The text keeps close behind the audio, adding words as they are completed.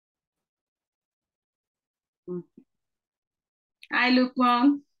Mm. Hi,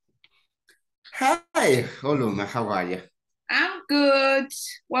 Lukmon. Hi, Oluma, how are you? I'm good.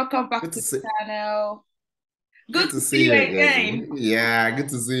 Welcome back Good to to the see channel. Good good to to see see you you again. again. Yeah, good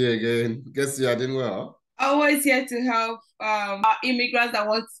to see you again. Guess you are doing well. Always here to help our immigrants that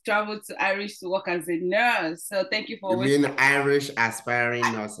want to travel to Irish to work as a nurse. So thank you for You always mean Irish aspiring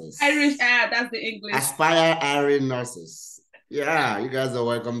Irish. nurses? That's the English. Aspire Irish nurses. Yeah, you guys are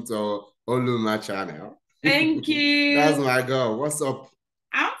welcome to Oluma channel. Thank That's you. my girl. What's up?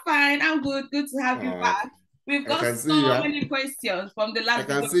 I'm fine. I'm good. Good to have you Uh, back. We've I got can see you so are many questions from the I last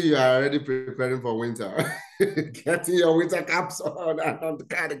can video. see you are already preparing for winter. Getting your winter caps on and on the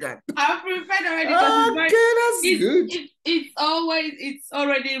cardigan. I've prepared already because Okay, that's good. it's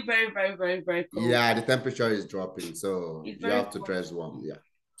already very, very, very, very cold. Yeah, the temperature is dropping, so It's you very have to cold. dress warm. Yeah.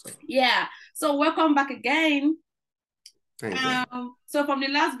 So Yeah. So welcome back again. thank you. So from the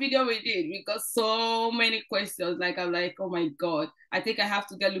last video we did, we got so many questions. Like I'm like, oh my god, I think I have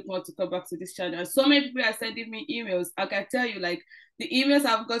to get Lukmon to come back to this channel. So many people are sending me emails. I can tell you, like the emails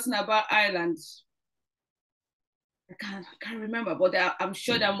I've gotten about Ireland, I can't remember, but I'm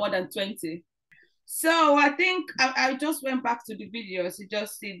sure there are more than 20. So I think I just went back to the videos to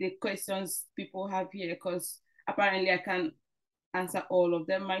just see the questions people have here because apparently I can answer all of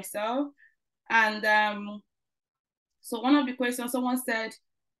them myself. And so one of the questions someone said,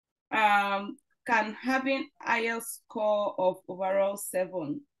 can having IELTS score of overall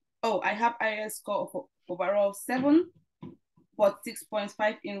 7? Oh, I have IELTS score of overall 7, but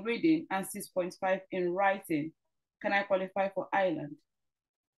 6.5 in reading and 6.5 in writing. Can I qualify for Ireland?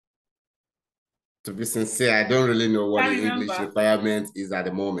 To be sincere, I don't really know what I the English remember. requirement is at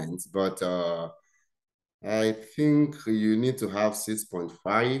the moment, but I think you need to have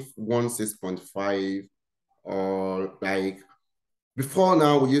 6.5, 6.5, or like before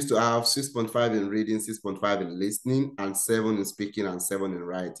now, we used to have 6.5 in reading, 6.5 in listening, and 7 in speaking, and 7 in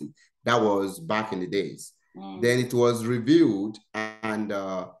writing. That was back in the days. Mm. Then it was reviewed, and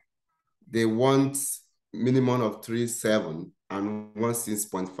they want minimum of 3.7 and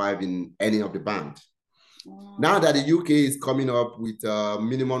 6.5 in any of the band. Mm. Now that the UK is coming up with a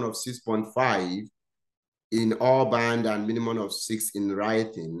minimum of 6.5 in all band and minimum of 6 in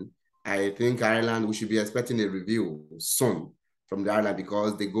writing, I think Ireland, we should be expecting a review soon from the Ireland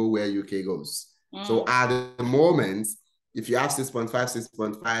because they go where UK goes. So Mm. at the moment, if you have 6.5,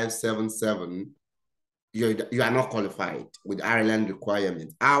 6.5, 7.7, you are not qualified with Ireland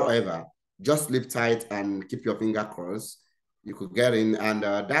requirement. However, just sleep tight and keep your finger crossed. You could get in, and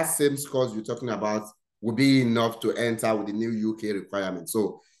that same scores you're talking about will be enough to enter with the new UK requirement.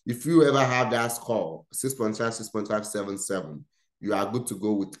 So if you ever have that score 6.5, 6.577, you are good to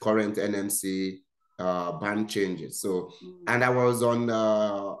go with current NMC band changes. So, Mm. and I was on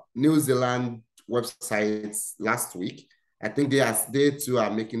New Zealand websites last week. I think they too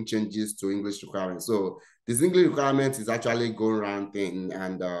are making changes to English requirements. So this English requirement is actually going around thing,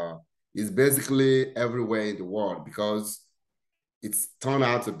 and it's basically everywhere in the world because it's turned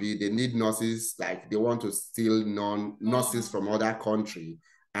out to be they need nurses, like they want to steal nurses Mm. from other country,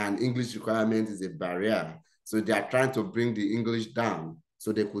 and English requirement is a barrier. So they are trying to bring the English down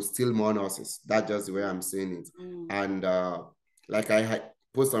so they could steal more nurses. That's just the way I'm saying it. Mm. And like I had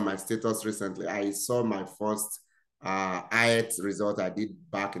posted on my status recently, I saw my first IELTS result I did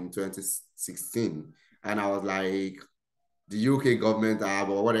back in 2016. And I was like, the UK government have,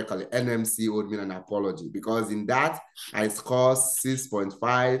 or what they call it, NMC owed me an apology because in that I scored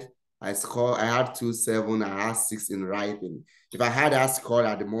 6.5. I had 2.7, I had 6 in writing. If I had that score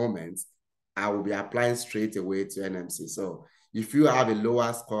at the moment, I will be applying straight away to NMC. So if you have a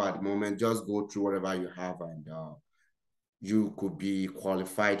lower score at the moment, just go through whatever you have and you could be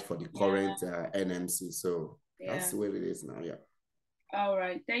qualified for the Yeah. current NMC. So that's Yeah. the way it is now. Yeah. All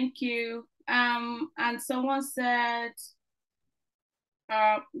right. Thank you. And someone said,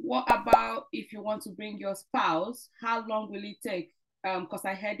 what about if you want to bring your spouse? How long will it take? Because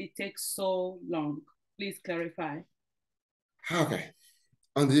I heard it takes so long. Please clarify. Okay.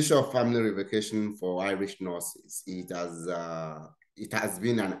 On the issue of family relocation for Irish nurses, it has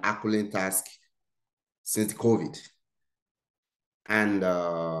been an Herculean task since COVID. And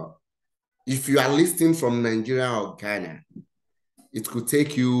if you are listing from Nigeria or Ghana, it could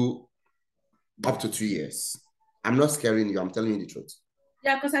take you up to 2 years. I'm not scaring you. I'm telling you the truth.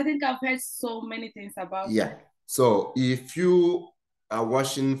 Yeah, because I think I've heard so many things about it. Yeah. So if you are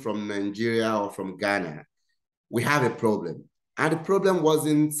watching from Nigeria or from Ghana, we have a problem. And the problem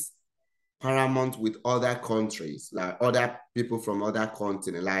wasn't paramount with other countries, like other people from other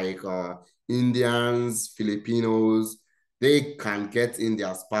continents, like Indians, Filipinos. They can get in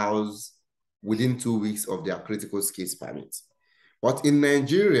their spouse within 2 weeks of their critical skills permit. But in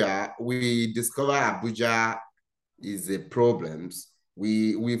Nigeria, we discover Abuja is a problem.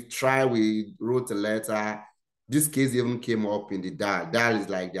 We've tried, we wrote a letter. This case even came up in the DAL. DAL is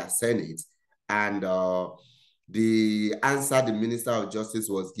like their Senate. And the answer the Minister of Justice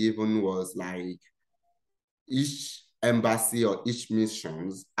was given was like, each embassy or each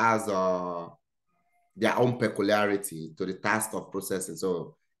missions has their own peculiarity to the task of processing.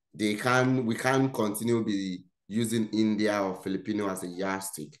 So we can't continue be using India or Filipino as a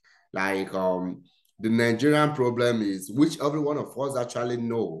yardstick. Like the Nigerian problem is, which every one of us actually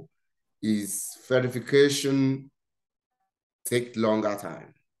know, is verification take longer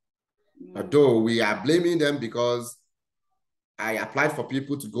time. Although we are blaming them because I applied for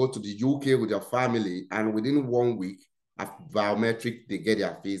people to go to the UK with their family, and within 1 week of biometric, they get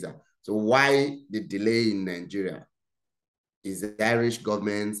their visa. So why the delay in Nigeria? Is the Irish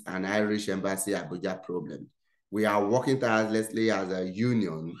government and Irish embassy Abuja problem. We are working tirelessly as a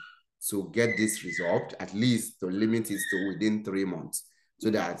union to get this resolved, at least to limit it to within 3 months,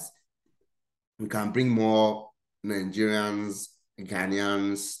 so that we can bring more Nigerians,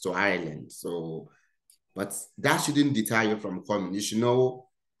 Ghanaians to Ireland. So, but that shouldn't deter you from coming. You should know,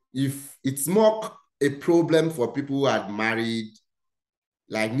 if it's more a problem for people who had married,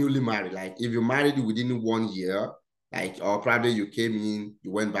 like newly married, like if you married within 1 year, like, or probably you came in,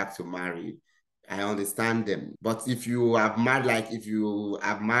 you went back to marry, I understand them. But if you have married, like if you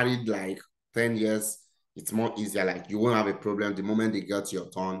have married like 10 years, it's more easier. Like you won't have a problem. The moment they get your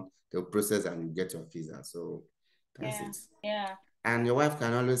turn, they'll process and you get your visa. So that's it. Yeah. And your wife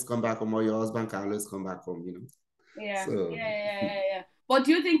can always come back home, or your husband can always come back home, Yeah. So Yeah. But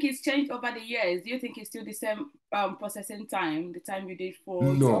do you think it's changed over the years? Do you think it's still the same processing time, the time you did for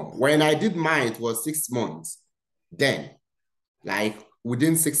no, jobs? when I did mine, it was 6 months. Then, like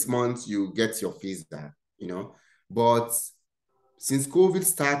within 6 months, you get your visa. But since COVID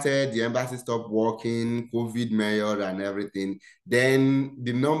started, the embassy stopped working, COVID mayor and everything, then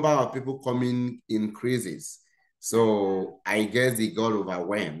the number of people coming increases. So I guess they got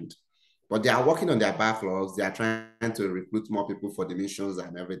overwhelmed. But they are working on their backlogs. They are trying to recruit more people for the missions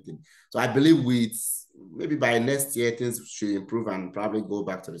and everything. So I believe maybe by next year, things should improve and probably go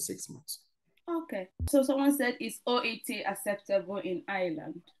back to the 6 months. Okay. So someone said, is OET acceptable in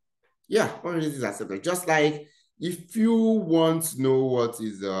Ireland? Yeah, all it is acceptable. Just like if you want to know what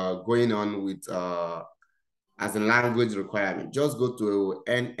is going on with as a language requirement, just go to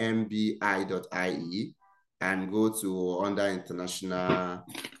nmbi.ie and go to under international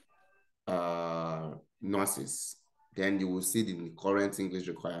nurses. Then you will see the current English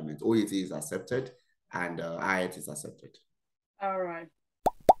requirement. OET is accepted and IELTS is accepted. All right.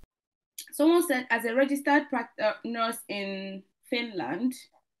 Someone said, as a registered nurse in Finland,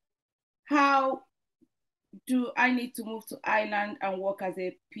 how do I need to move to Ireland and work as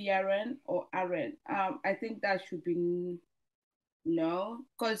a PRN or RN? I think that should be no,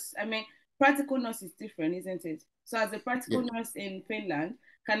 because I mean, practical nurse is different, isn't it? So, as a practical nurse in Finland,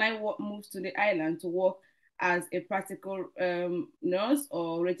 can I move to the island to work as a practical nurse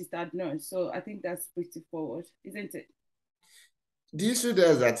or registered nurse? So, I think that's pretty forward, isn't it? The issue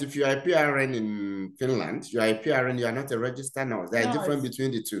there is that if you are a PRN in Finland, you are a PRN, you are not a registered nurse. There is a difference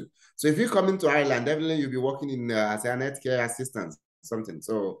between the two. So if you come into Ireland, definitely you'll be working in as an healthcare assistant, something.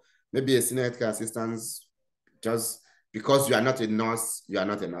 So maybe a senior healthcare assistant, just because you are not a nurse, you are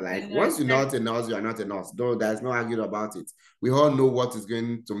not a nurse. Like once you're not a nurse, you are not a nurse. Though there's no argument about it. We all know what is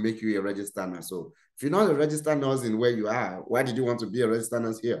going to make you a registered nurse. So if you're not a registered nurse in where you are, why did you want to be a registered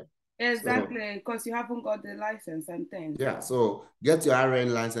nurse here? Exactly, because you haven't got the license and things. Yeah, so get your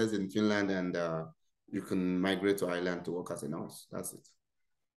RN license in Finland and you can migrate to Ireland to work as a nurse. That's it.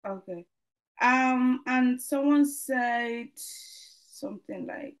 Okay. And someone said something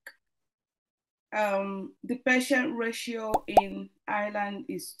like the patient ratio in Ireland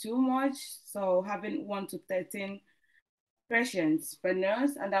is too much, so having 1 to 13 patients per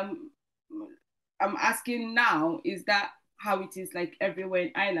nurse, and I'm asking now, is that how it is like everywhere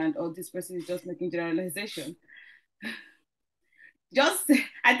in Ireland, or this person is just making generalization? Just,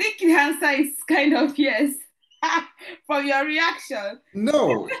 I think the answer is kind of yes from your reaction.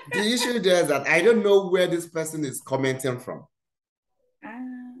 No, the issue there is that I don't know where this person is commenting from.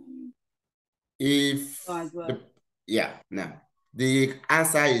 If as well. Yeah, no, the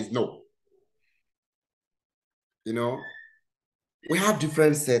answer is no. We have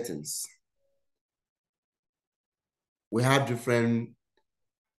different settings. We have different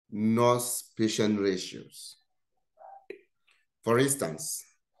nurse-patient ratios. For instance,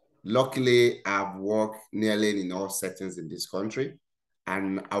 luckily, I've worked nearly in all settings in this country.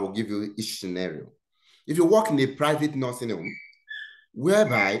 and I will give you each scenario. If you work in a private nursing home,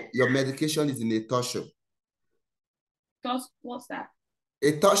 whereby your medication is in a torso. What's that?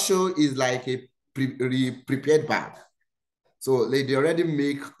 A torso is like a prepared bag. So they already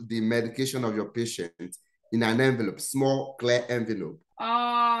make the medication of your patient in an envelope, small, clear envelope.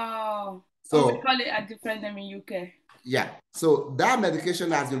 Oh, So we call it a different name in UK. Yeah, so that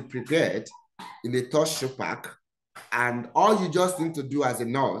medication has been prepared in a torso pack, and all you just need to do as a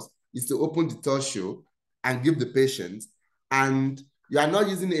nurse is to open the torso and give the patient, and you are not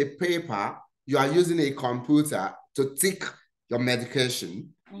using a paper, you are using a computer to tick your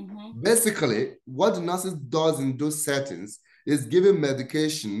medication. Basically, what the nurses does in those settings is giving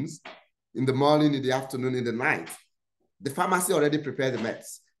medications in the morning, in the afternoon, in the night. The pharmacy already prepared the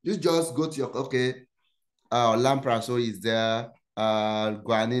meds. You just go to your, okay, Lamprasol is there,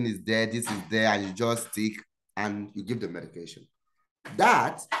 guanine is there, this is there, and you just stick and you give the medication.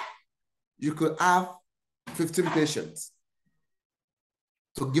 That you could have 15 patients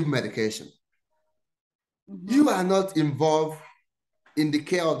to give medication. You are not involved in the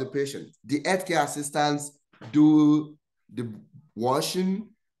care of the patient. The healthcare assistants do the washing,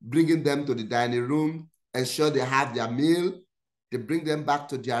 bringing them to the dining room, ensure they have their meal. They bring them back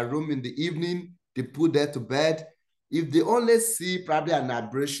to their room in the evening. They put them to bed. If they only see probably an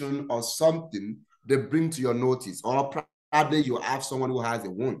abrasion or something, they bring to your notice, or probably you have someone who has a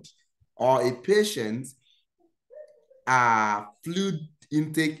wound, or a patient fluid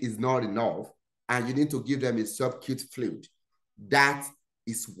intake is not enough and you need to give them a subacute fluid. That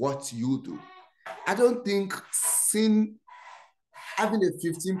is what you do. I don't think having a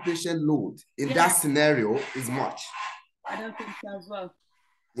 15 patient load in that scenario is much. I don't think so as well.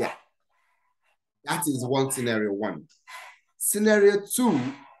 Yeah. That is one scenario one. Scenario two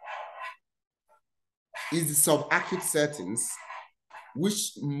is the subacute settings,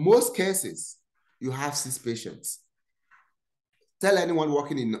 which most cases you have 6 patients. Tell anyone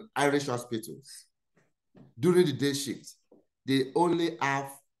working in Irish hospitals during the day shift, they only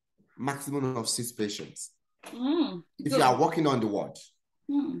have maximum of 6 patients. If you are working on the ward,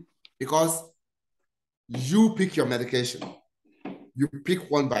 because you pick your medication, you pick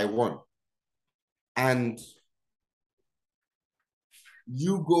one by one, and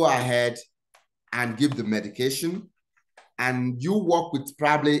you go ahead and give the medication, and you work with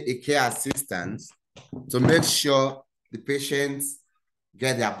probably a care assistant to make sure the patients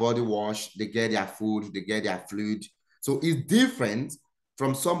get their body wash, they get their food, they get their fluid. So it's different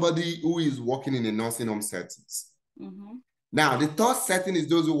from somebody who is working in a nursing home settings. Now, the third setting is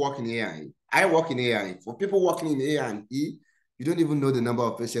those who work in A&E. I work in A&E. For people working in A&E, you don't even know the number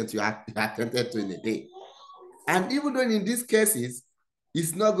of patients you attended to in a day. And even though in these cases,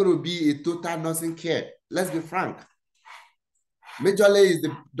 it's not going to be a total nursing care. Let's be frank. Majorly is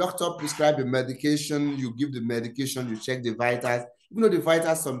the doctor prescribe a medication, you give the medication, you check the vitals. Even though the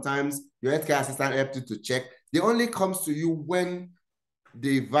vitals sometimes your healthcare assistant helps you to check, they only comes to you when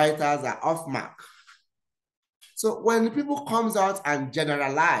the vitals are off mark. So when people comes out and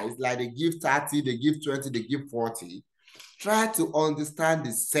generalize, like they give 30, they give 20, they give 40, try to understand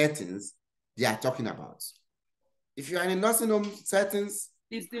the settings they are talking about. If you are in a nursing home settings,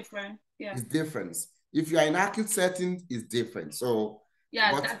 it's different. Yeah, it's different. If you are in acute setting, it's different. So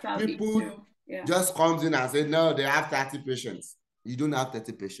yeah, but that's how people just comes in and say, no, they have 30 patients. You don't have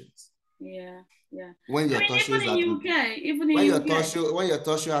 30 patients. Yeah. When your torso even in UK, when your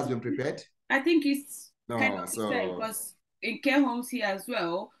torso has been prepared, I think it's kind no, of the same, because in care homes here as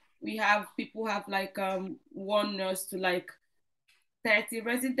well, we have people have like one nurse to like 30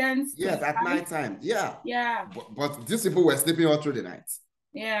 residents. Yes, at night time. Yeah. Yeah. But these people were sleeping all through the night.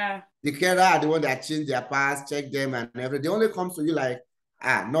 Yeah. The carer are the one that change their pass, check them, and everything. They only comes to you like,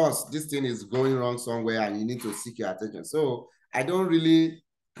 nurse, this thing is going wrong somewhere and you need to seek your attention. So I don't really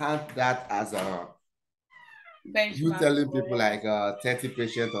count that as a benchmark, you telling people like 30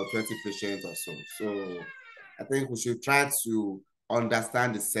 patients or 20 patients or so. So I think we should try to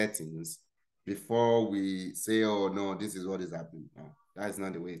understand the settings before we say, oh no, this is what is happening. No, that is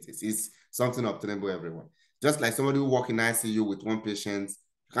not the way it is. It's something obtainable, everyone. Just like somebody who works in ICU with one patient,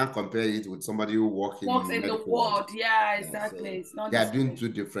 you can't compare it with somebody who works in the ward. Yeah, exactly. So it's not they are doing 2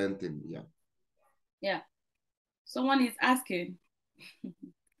 different things. Yeah. Someone is asking,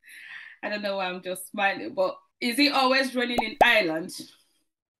 I don't know why I'm just smiling, but is it always raining in Ireland?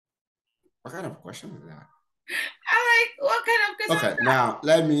 What kind of question is that? I'm like, what kind of question? Okay, now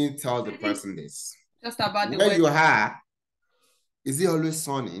let me tell the person this. Just about the way you are, is it always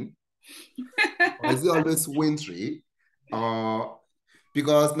sunny? Or is it always wintry?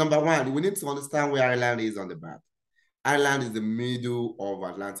 Because number one, we need to understand where Ireland is on the map. Ireland is the middle of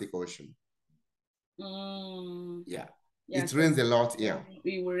Atlantic Ocean. Yeah. Yeah, It so rains a lot here.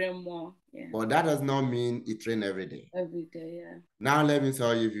 we will rain more. Yeah. But that does not mean it rains every day. Every day, yeah. Now let me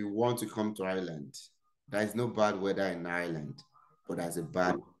tell you, if you want to come to Ireland, there is no bad weather in Ireland, but there's a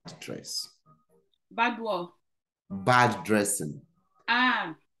bad dress. Bad what? Bad dressing.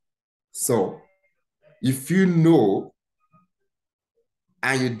 Ah. So if you know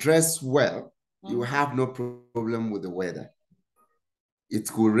and you dress well, you have no problem with the weather. It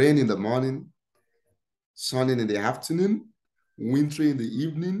could rain in the morning, sunny in the afternoon, wintry in the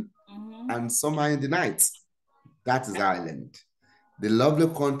evening, and summer in the night. That is Ireland. The lovely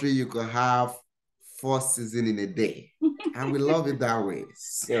country you could have 4 seasons in a day. And we love it that way.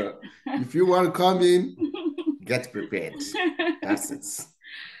 So if you want to come in, get prepared. That's it.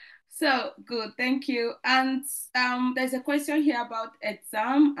 So good, thank you. And there's a question here about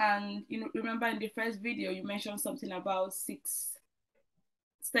exam. And remember in the first video you mentioned something about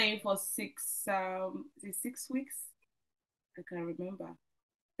staying for 6 weeks. I can't remember.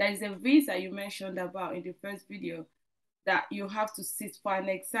 There is a visa you mentioned about in the first video that you have to sit for an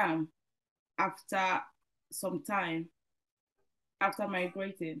exam after some time after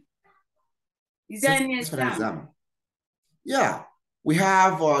migrating. Is there any exam? Yeah, we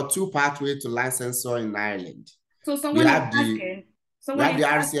have 2 pathways to licensure in Ireland. So someone is asking. We have the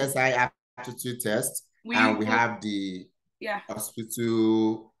RCSI aptitude test, and we have the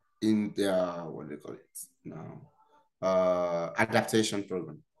hospital in the what do they call it now? Adaptation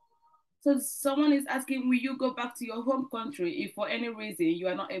program. So someone is asking, will you go back to your home country if for any reason you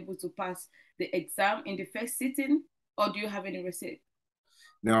are not able to pass the exam in the first sitting, or do you have any receipt?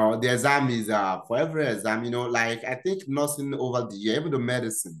 No, the exam is for every exam, like I think nursing over the year, even the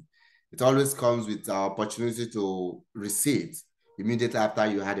medicine, it always comes with opportunity to resit immediately after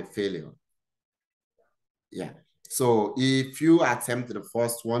you had a failure. Yeah. So if you attempt the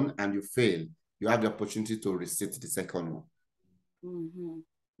first one and you fail, you have the opportunity to resit the second one.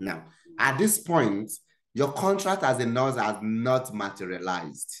 Now, at this point, your contract as a nurse has not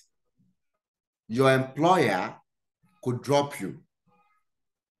materialized. Your employer could drop you.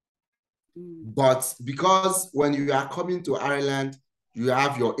 But because when you are coming to Ireland, you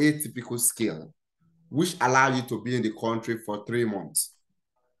have your atypical skill, which allows you to be in the country for 3 months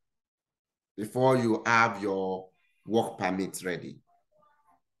before you have your work permit ready.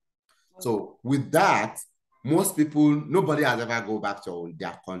 So with that, most people, nobody has ever go back to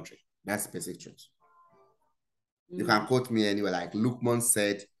their country. That's the basic truth. You can quote me anywhere, like Lukmon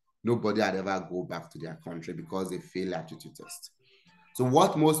said, nobody had ever go back to their country because they fail aptitude test. So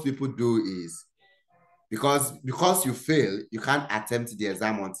what most people do is, because you fail, you can't attempt the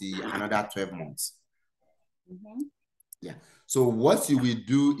exam until another 12 months. Yeah. So what you will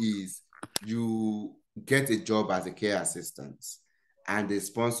do is you get a job as a care assistant and they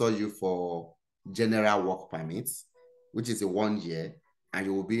sponsor you for general work permits, which is a 1 year, and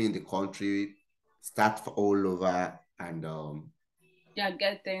you will be in the country, start all over and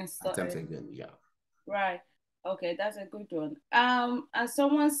get things started again. Yeah. Right. Okay, that's a good one. As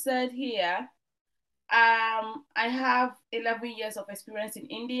someone said here, I have 11 years of experience in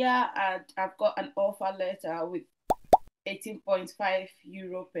India and I've got an offer letter with 18.5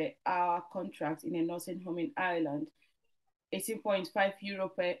 euro per hour contract in a nursing home in Ireland. 18.5 euro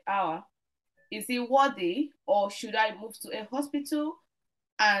per hour. Is it worthy, or should I move to a hospital?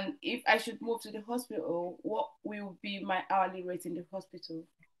 And if I should move to the hospital, what will be my hourly rate in the hospital?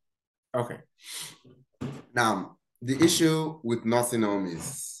 Okay. Now, the issue with nursing home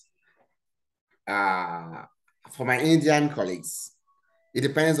is, for my Indian colleagues, it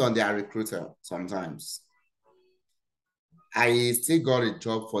depends on their recruiter sometimes. I still got a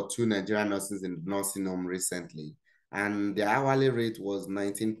job for 2 Nigerian nurses in nursing home recently, and the hourly rate was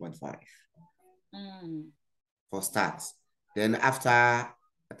 19.5 for start. Then after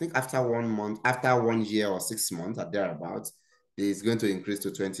 1 month, after 1 year or 6 months or thereabouts, it's going to increase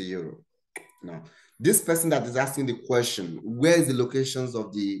to 20 euro. Now, this person that is asking the question, where is the locations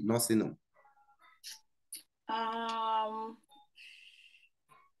of the nursing home?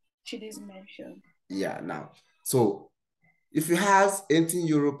 She didn't mention. Yeah, now. So if you have 18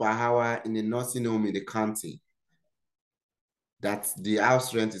 euro per hour in a nursing home in the county, that the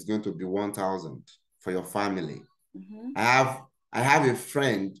house rent is going to be 1,000 for your family. I have a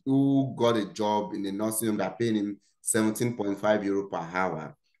friend who got a job in a nursing home that paid him 17.5 euro per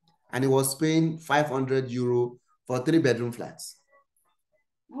hour, and he was paying 500 euro for 3-bedroom flats.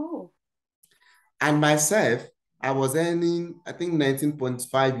 Oh. And myself, I was earning, I think,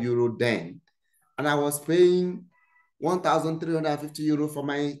 19.5 euro then, and I was paying 1,350 euro for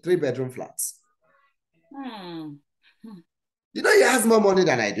my 3-bedroom flats. You know, he has more money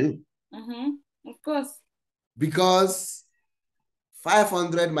than I do. Of course. Because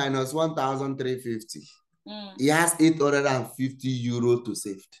 500 minus 1,350, he has 850 euro to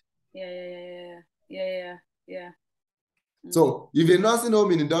save. Yeah. So if a nursing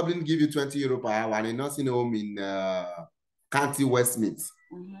home in Dublin give you 20 euro per hour and a nursing home in County Westmeath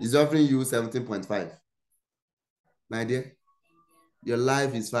is offering you 17.5, my dear, your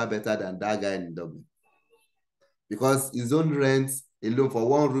life is far better than that guy in Dublin. Because his own rent alone for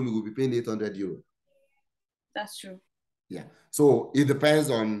one room, he will be paying 800 euro. That's true. Yeah. So it depends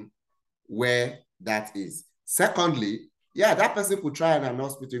on where that is. Secondly, yeah, that person could try an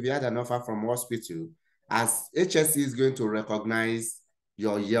hospital if you had an offer from hospital, as HSC is going to recognize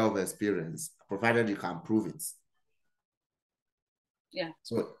your year of experience, provided you can prove it. Yeah.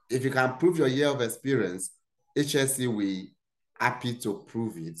 So if you can prove your year of experience, HSC will happy to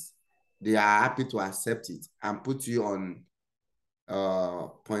prove it. They are happy to accept it and put you on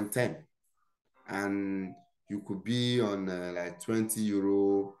 0.10. And you could be on like 20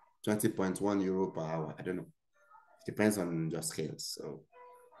 euro, 20.1 euro per hour. I don't know. It depends on your skills. So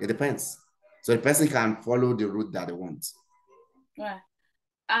it depends. So the person can follow the route that they want. Right.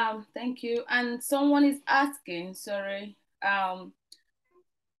 Thank you. And someone is asking, sorry,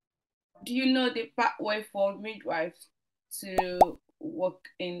 do you know the pathway for midwives to work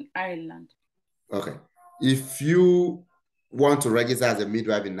in Ireland? Okay. If you want to register as a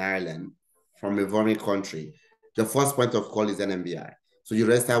midwife in Ireland from a foreign country, the first point of call is NMBI. So you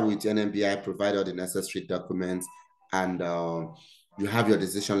register with NMBI, provide all the necessary documents, and you have your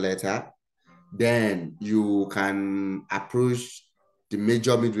decision letter. Then you can approach the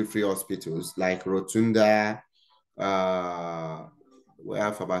major midwifery hospitals like Rotunda. We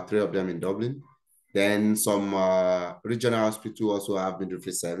have about 3 of them in Dublin. Then some regional hospitals also have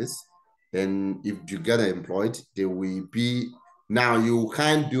midwifery service. Then if you get employed, they will be, now you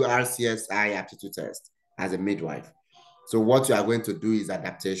can't do RCSI aptitude test as a midwife. So what you are going to do is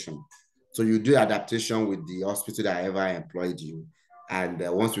adaptation. So you do adaptation with the hospital that ever employed you. And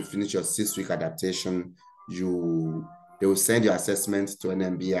once you finish your 6-week adaptation, they will send your assessment to an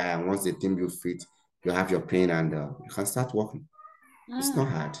MBI. And once they deem you fit, you have your PIN and you can start working. It's not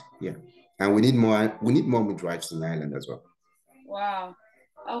hard. Yeah. And we need more midwives in Ireland as well. Wow.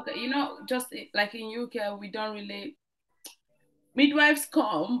 Okay, just like in UK, we don't really midwives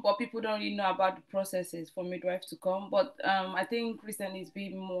come, but people don't really know about the processes for midwives to come. But I think recently it's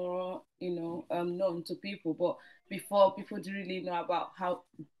been more, known to people. But before, people didn't really know about how.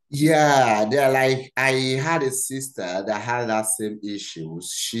 Yeah, they're like, I had a sister that had that same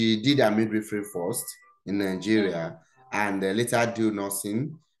issues. She did a midwifery first in Nigeria and later do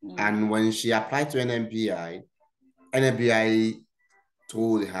nursing. And when she applied to NMBI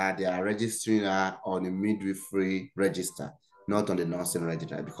told her they are registering her on a midwifery register, not on the nursing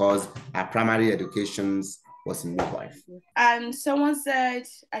register, because her primary education was in midwife. And someone said,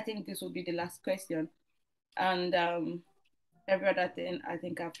 I think this will be the last question. And every other thing, I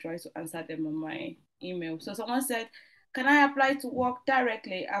think I've tried to answer them on my email. So someone said, can I apply to work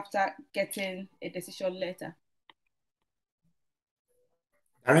directly after getting a decision letter?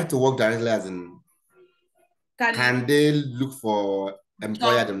 Direct to work directly as in, can they look for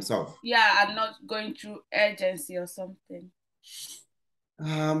employer themselves? Yeah, and not going through agency or something.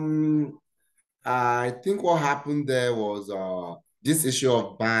 I think what happened there was this issue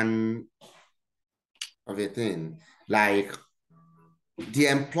of ban of a thing. Like the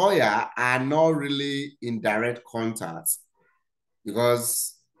employer are not really in direct contact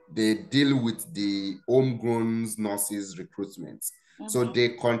because they deal with the homegrown nurses recruitment. So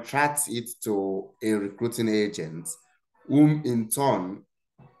they contract it to a recruiting agent, whom in turn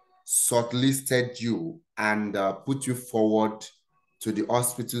shortlisted you and put you forward to the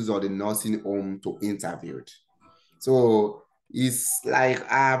hospitals or the nursing home to interview. So it's like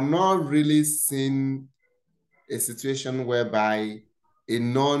I've not really seen a situation whereby a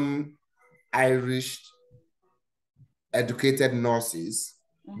non-Irish educated nurses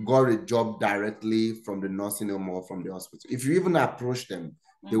got a job directly from the nursing home or from the hospital. If you even approach them,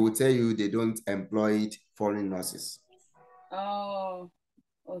 they will tell you they don't employ foreign nurses. Oh,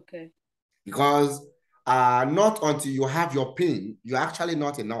 okay. Because not until you have your PIN, you're actually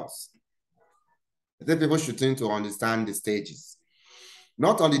not a nurse. I think people should tend to understand the stages.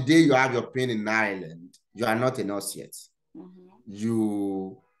 Not on the day you have your PIN in Ireland, you are not a nurse yet.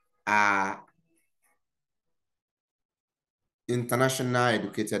 You are international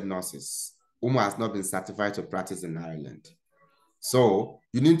educated nurses whom has not been certified to practice in Ireland. So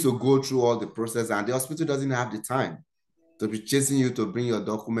you need to go through all the process, and the hospital doesn't have the time to be chasing you to bring your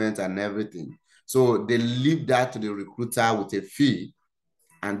documents and everything. So they leave that to the recruiter with a fee,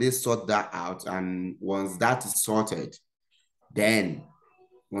 and they sort that out. And once that is sorted, then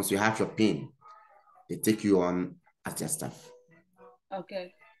once you have your PIN, they take you on as their staff.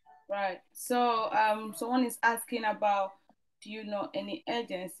 Okay, right. So someone is asking about, do you know any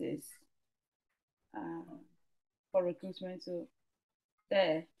agencies for recruitment? So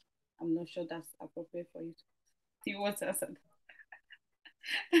there, I'm not sure that's appropriate for you to see what's answered.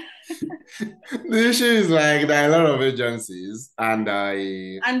 The issue is like there are a lot of agencies, and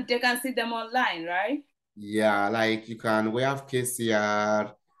And they can see them online, right? yeah, like we have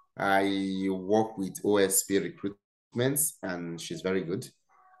KCR. I work with OSP recruitments, and she's very good.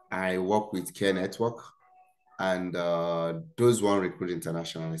 I work with Care Network, and those one recruit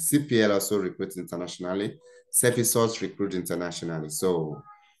internationally. CPL also recruits internationally. Cephis recruit internationally. So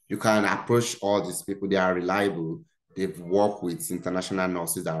you can approach all these people. They are reliable. They've worked with international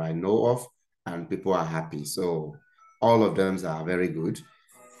nurses that I know of, and people are happy. So all of them are very good.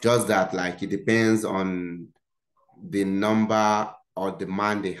 Just that, like, it depends on the number or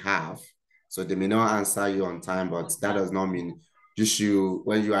demand they have. So they may not answer you on time, but that does not mean you should,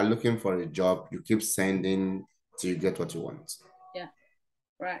 when you are looking for a job, you keep sending till you get what you want. Yeah,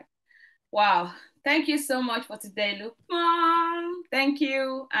 right. Wow. Thank you so much for today, Lukmon. Thank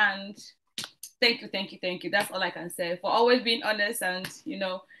you. And thank you, thank you, thank you. That's all I can say for always being honest and,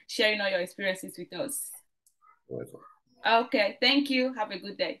 sharing all your experiences with us. Whatever. Okay. Thank you. Have a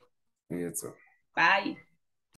good day. Yeah, so. Bye.